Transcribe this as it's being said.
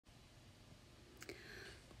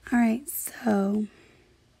Alright, so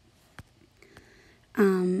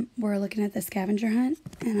we're looking at the scavenger hunt,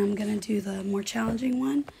 and I'm going to do the more challenging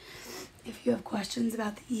one. If you have questions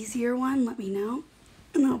about the easier one, let me know,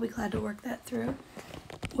 and I'll be glad to work that through.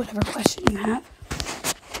 Whatever question you have.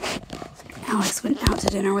 Alex went out to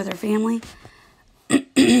dinner with her family.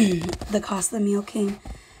 The cost of the meal came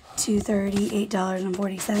to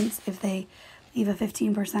 $38.40. If they leave a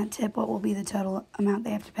 15% tip, what will be the total amount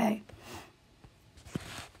they have to pay?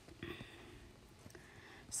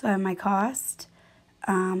 So I have my cost.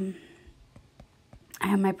 I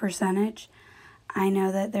have my percentage. I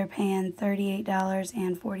know that they're paying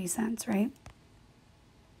 $38.40, right?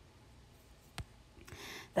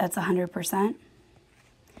 That's 100%.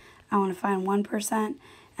 I want to find 1%,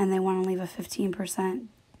 and they want to leave a 15%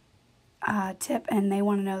 tip, and they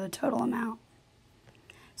want to know the total amount.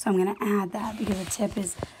 So I'm going to add that because the tip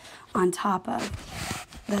is on top of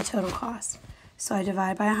the total cost. So I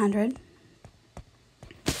divide by 100.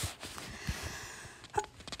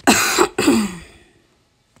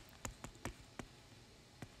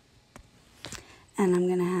 And I'm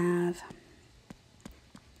going to have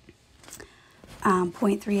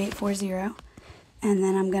 0.3840, and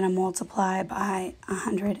then I'm going to multiply by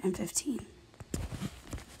 115.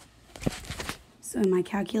 So in my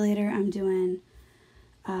calculator, I'm doing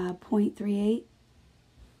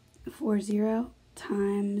 0.3840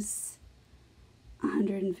 times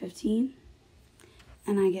 115,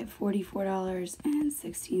 and I get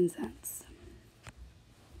 $44.16.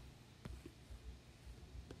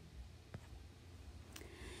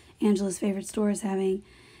 Angela's favorite store is having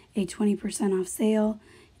a 20% off sale.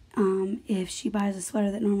 If she buys a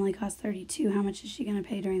sweater that normally costs $32, how much is she going to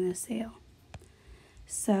pay during this sale?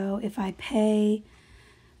 So if I'm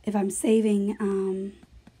saving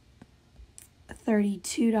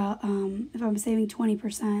 $32, if I'm saving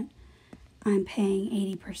 20%, I'm paying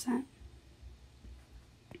 80%.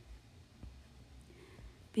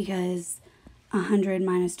 Because 100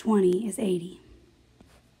 minus 20 is 80.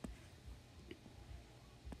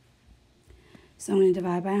 So I'm going to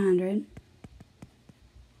divide by 100. And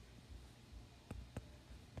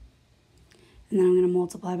then I'm going to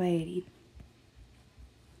multiply by 80.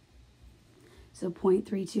 So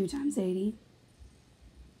 0.32 times 80.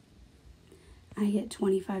 I get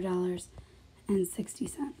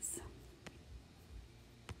 $25.60.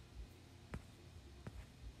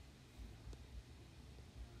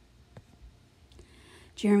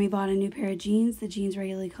 Jeremy bought a new pair of jeans. The jeans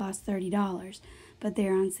regularly cost $30, but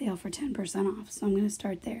they're on sale for 10% off. So I'm going to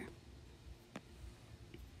start there.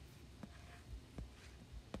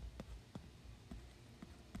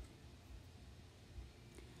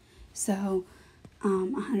 So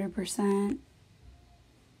 100%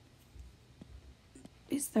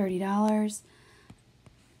 is $30.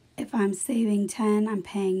 If I'm saving 10, I'm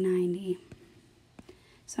paying 90.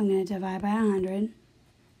 So I'm going to divide by 100.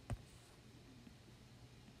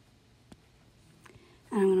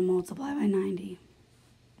 And I'm going to multiply by 90.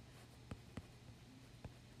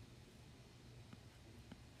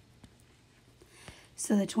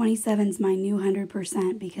 So the 27 is my new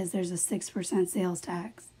 100% because there's a 6% sales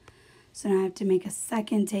tax. So now I have to make a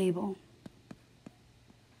second table.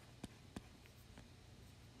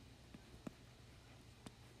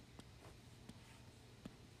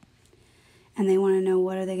 And they want to know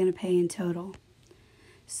what are they going to pay in total.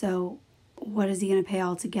 So what is he going to pay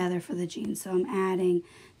all together for the jeans? So I'm adding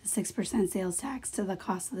the 6% sales tax to the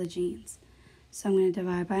cost of the jeans. So I'm going to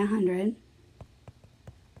divide by 100.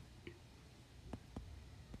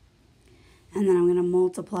 And then I'm going to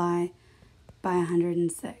multiply by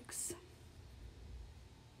 106.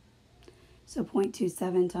 So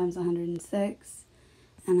 0.27 times 106,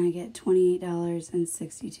 and I get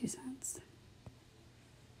 $28.62.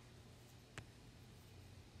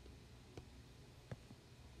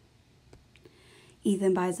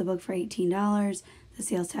 Ethan buys a book for $18. The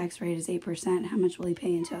sales tax rate is 8%. How much will he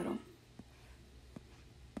pay in total?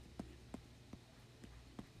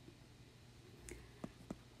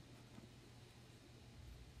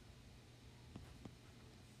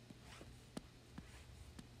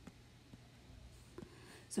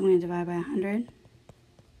 So I'm going to divide by 100.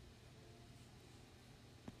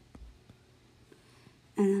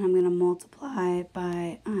 And then I'm going to multiply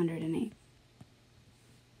by 108.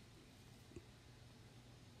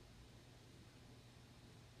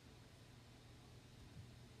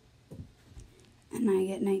 And I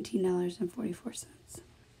get $19.44.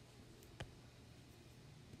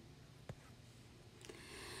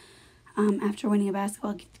 After winning a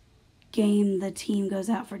basketball game, the team goes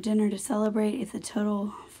out for dinner to celebrate. If the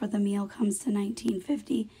total for the meal comes to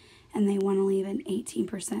 $19.50 and they want to leave an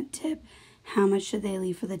 18% tip, how much should they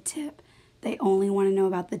leave for the tip? They only want to know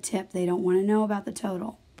about the tip. They don't want to know about the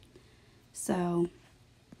total. So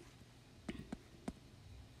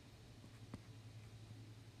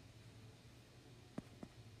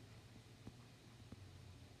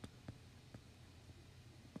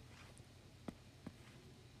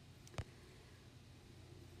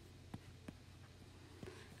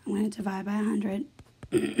I'm going to divide by 100.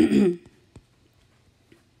 Then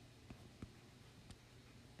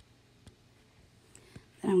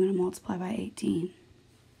I'm going to multiply by 18.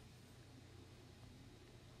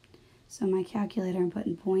 So my calculator, I'm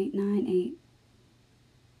putting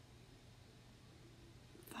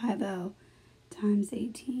 0.9850 times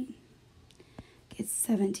 18 gets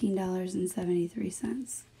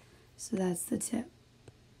 $17.73. So that's the tip.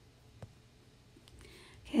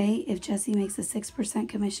 Okay, if Jesse makes a 6%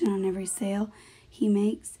 commission on every sale he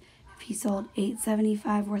makes, if he sold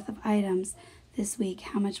 $8.75 worth of items this week,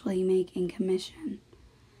 how much will he make in commission?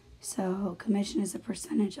 So commission is a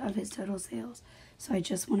percentage of his total sales. So I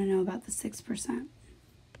just want to know about the 6%.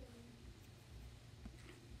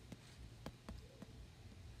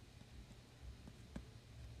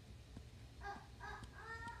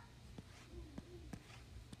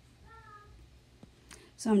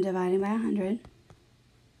 So I'm dividing by 100.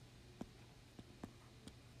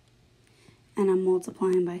 And I'm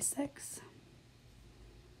multiplying by 6.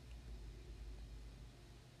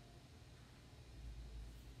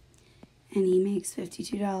 And he makes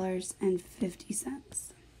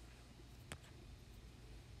 $52.50.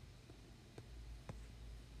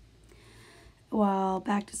 While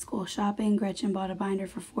back to school shopping, Gretchen bought a binder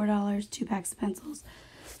for $4, 2 packs of pencils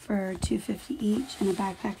for $2.50 each, and a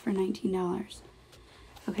backpack for $19.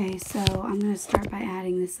 Okay, so I'm going to start by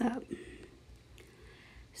adding this up.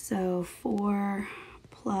 So 4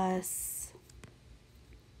 plus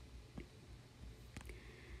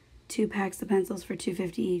 2 packs of pencils for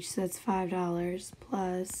 $2.50 each, so that's $5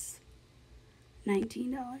 plus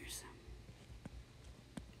 $19.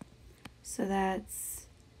 So that's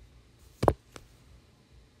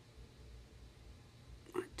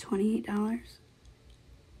what, $28?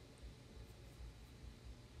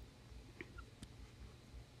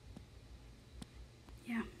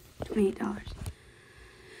 Yeah, $28.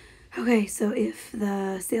 Okay, so if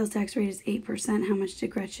the sales tax rate is 8%, how much did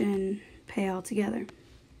Gretchen pay altogether?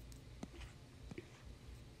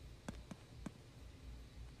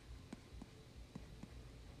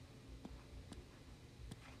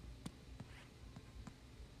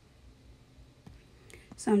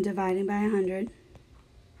 So I'm dividing by 100,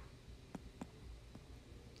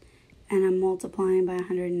 and I'm multiplying by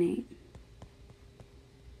 108.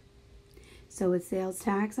 So with sales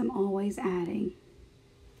tax, I'm always adding.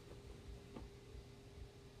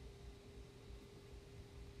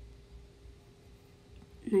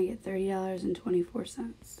 And I get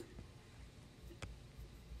 $30.24.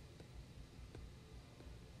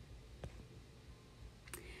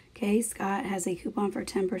 Okay, Scott has a coupon for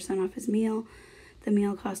 10% off his meal. The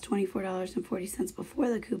meal cost $24.40 before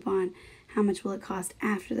the coupon. How much will it cost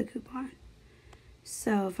after the coupon?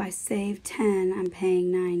 So if I save 10, I'm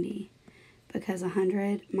paying 90, because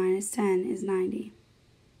 100 minus 10 is 90.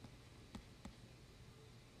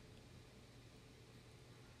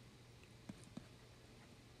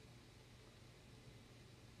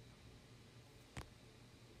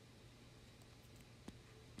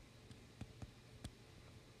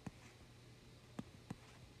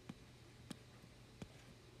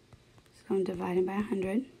 So I'm dividing by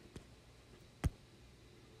 100.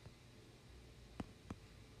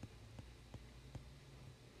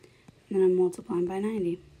 And then I'm multiplying by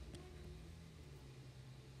 90.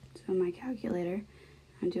 So my calculator,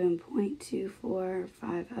 I'm doing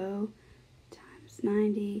 0.2450 times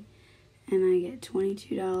 90, and I get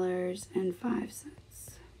 $22.05.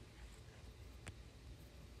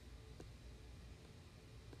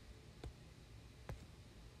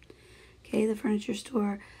 Okay, the furniture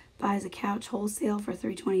store buys a couch wholesale for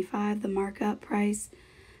 $325. The markup price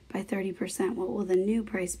by 30%. What will the new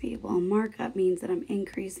price be? Well, markup means that I'm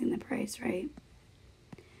increasing the price, right?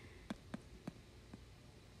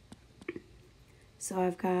 So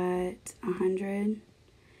I've got 100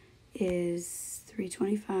 is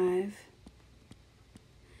 $325,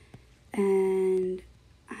 and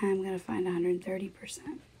I'm going to find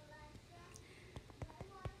 130%.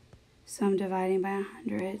 So I'm dividing by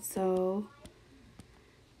 100, so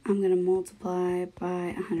I'm going to multiply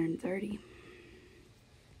by 130.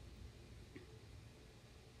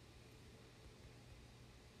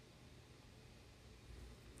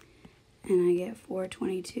 And I get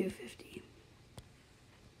 $422.50.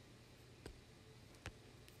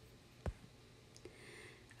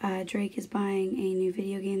 Drake is buying a new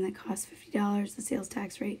video game that costs $50. The sales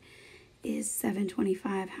tax rate is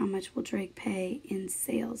 $7.25. How much will Drake pay in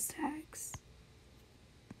sales tax?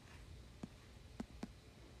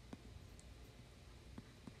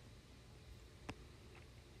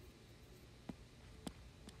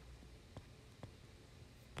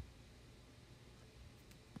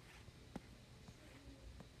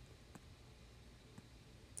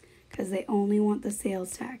 Because they only want the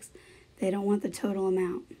sales tax. They don't want the total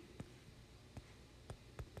amount.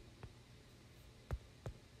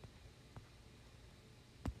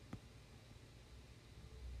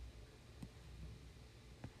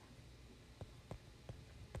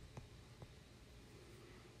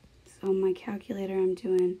 So on my calculator, I'm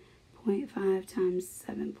doing 0.5 times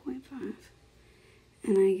 7.5.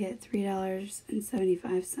 And I get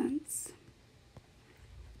 $3.75.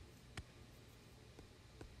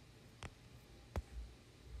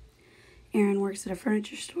 Aaron works at a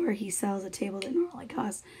furniture store. He sells a table that normally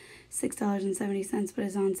costs $6.70 but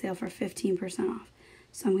is on sale for 15% off.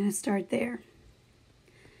 So I'm going to start there.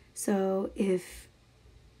 So if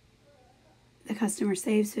the customer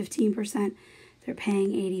saves 15%, they're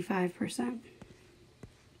paying 85%.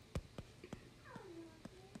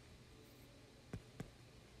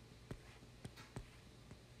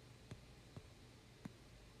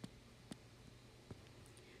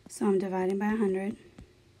 So I'm dividing by 100.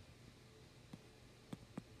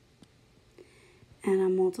 And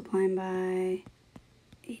I'm multiplying by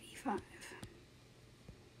 85.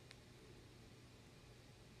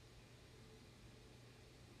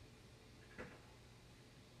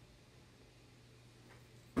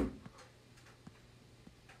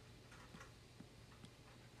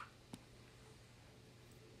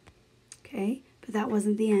 Okay, but that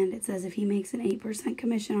wasn't the end. It says if he makes an 8%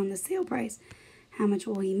 commission on the sale price, how much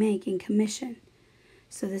will he make in commission?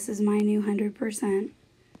 So this is my new 100%.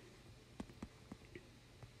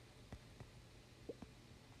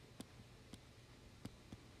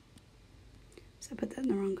 So I put that in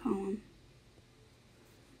the wrong column.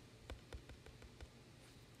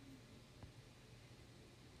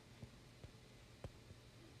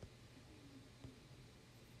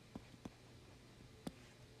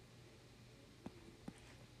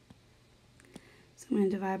 So I'm going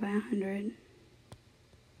to divide by 100.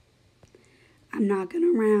 I'm not going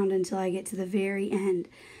to round until I get to the very end.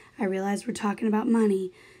 I realize we're talking about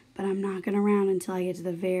money, but I'm not going to round until I get to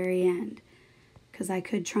the very end, because I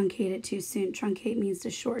could truncate it too soon. Truncate means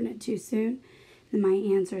to shorten it too soon, and my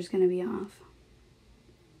answer is going to be off.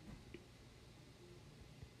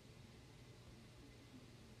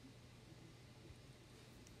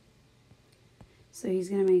 So he's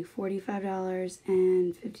going to make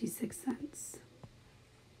 $45.56.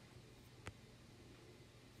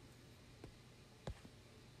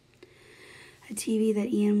 A TV that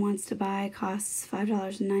Ian wants to buy costs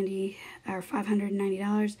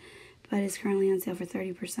 $590, but is currently on sale for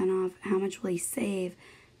 30% off. How much will he save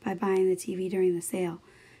by buying the TV during the sale?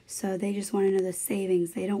 So they just want to know the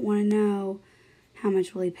savings. They don't want to know how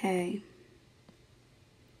much will he pay.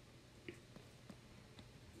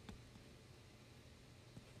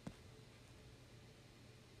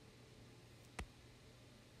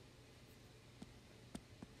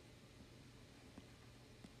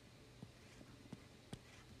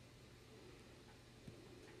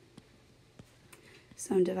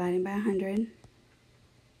 So I'm dividing by 100,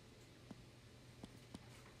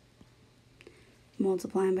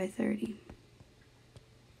 multiplying by 30.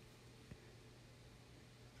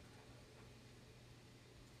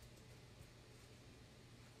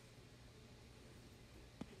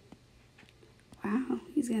 Wow,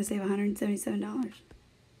 he's going to save $177.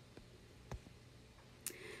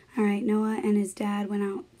 All right, Noah and his dad went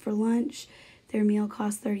out for lunch. Their meal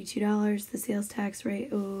cost $32. The sales tax rate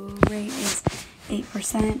is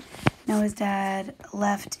 8%. Noah's dad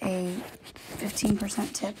left a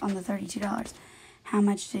 15% tip on the $32. How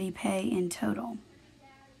much did he pay in total?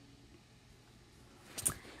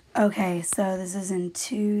 Okay, so this is in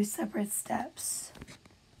 2 separate steps.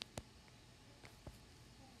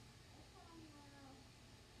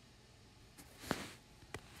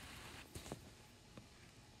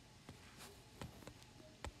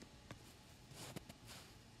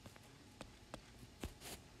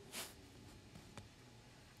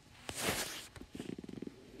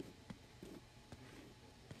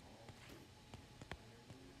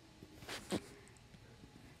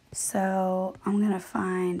 So I'm going to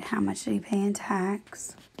find how much did he pay in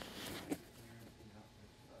tax.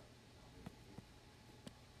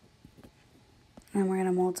 And we're going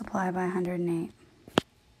to multiply by 108.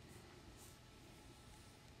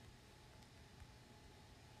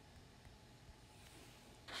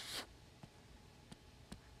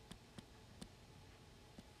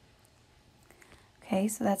 Okay,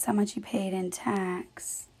 so that's how much he paid in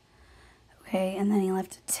tax. Okay, and then he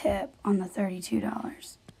left a tip on the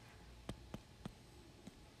 $32.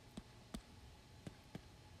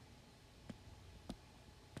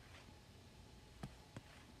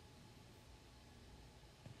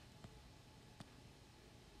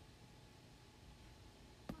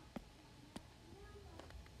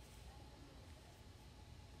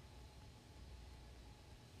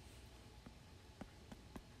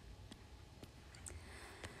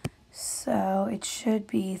 So it should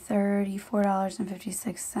be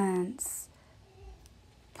 $34.56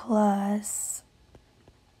 plus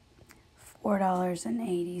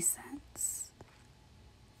 $4.80.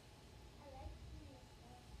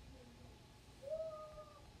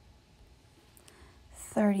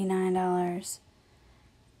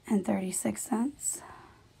 $39.36.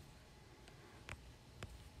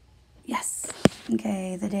 Yes.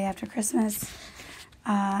 Okay, the day after Christmas,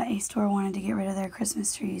 a store wanted to get rid of their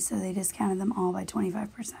Christmas trees, so they discounted them all by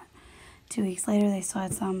 25%. 2 weeks later, they still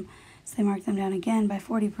had some, so they marked them down again by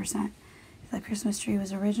 40%. If the Christmas tree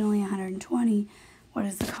was originally $120, what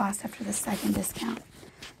is the cost after the second discount?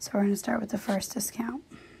 So we're going to start with the first discount.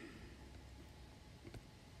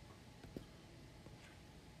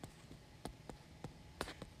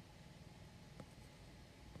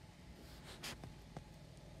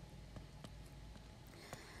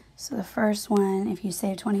 So the first one, if you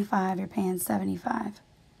save 25, you're paying 75.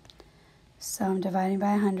 So I'm dividing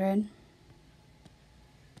by 100.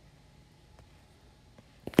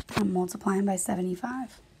 I'm multiplying by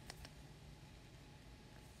 75.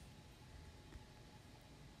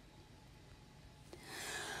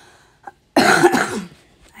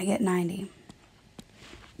 I get 90.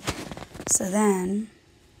 So then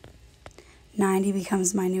 90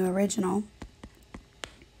 becomes my new original.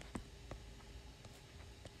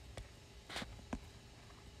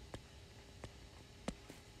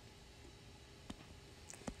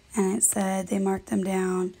 And it said they marked them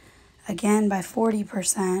down again by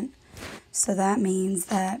 40%. So that means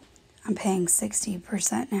that I'm paying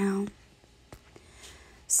 60% now.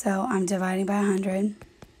 So I'm dividing by 100.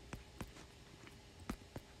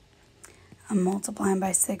 I'm multiplying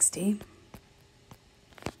by 60.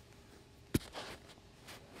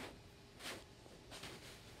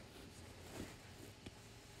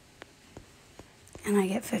 And I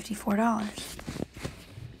get $54.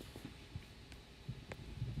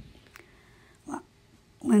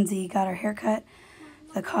 Lindsay got her haircut.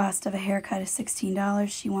 The cost of a haircut is $16.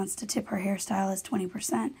 She wants to tip her hairstylist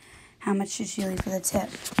 20%. How much should she leave for the tip?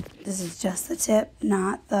 This is just the tip,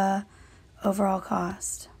 not the overall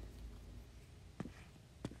cost.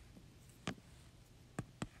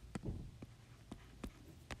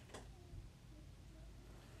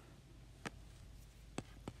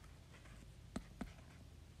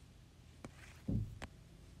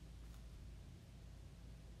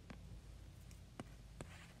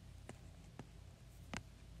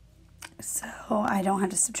 So I don't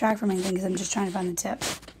have to subtract from anything because I'm just trying to find the tip.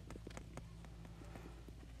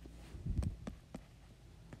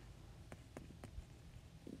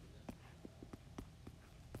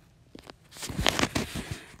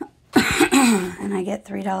 And I get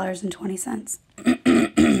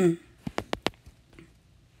 $3.20.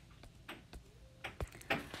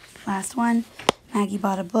 Last one, Maggie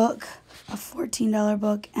bought a book, a $14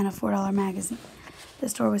 book, and a $4 magazine. The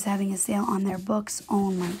store was having a sale on their books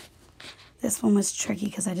only. This one was tricky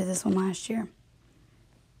because I did this one last year.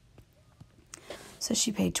 So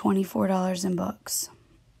she paid $24 in books.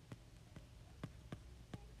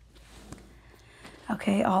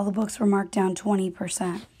 Okay, all the books were marked down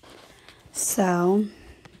 20%. So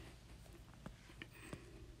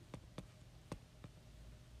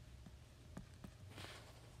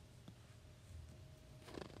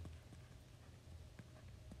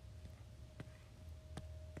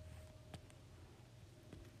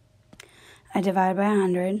I divide by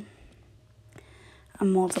 100.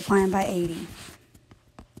 I'm multiplying by 80.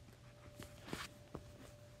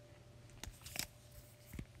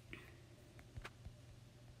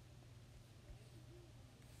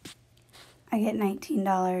 I get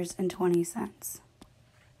 $19.20.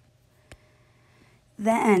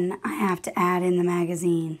 Then I have to add in the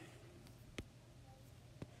magazine.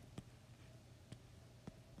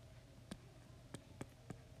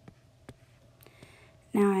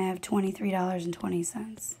 Now I have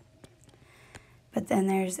 $23.20. But then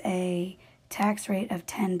there's a tax rate of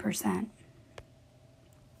 10%.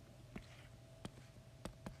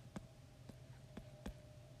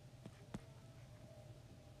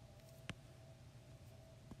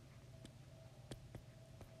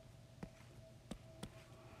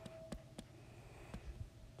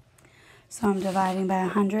 So I'm dividing by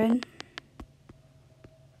 100.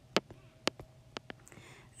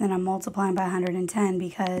 Then I'm multiplying by 110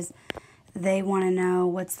 because they want to know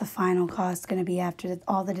what's the final cost going to be after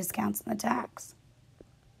all the discounts and the tax.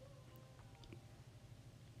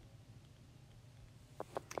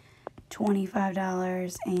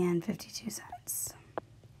 $25.52.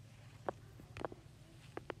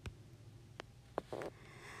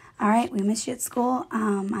 All right, we missed you at school.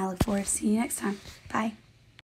 I look forward to seeing you next time. Bye.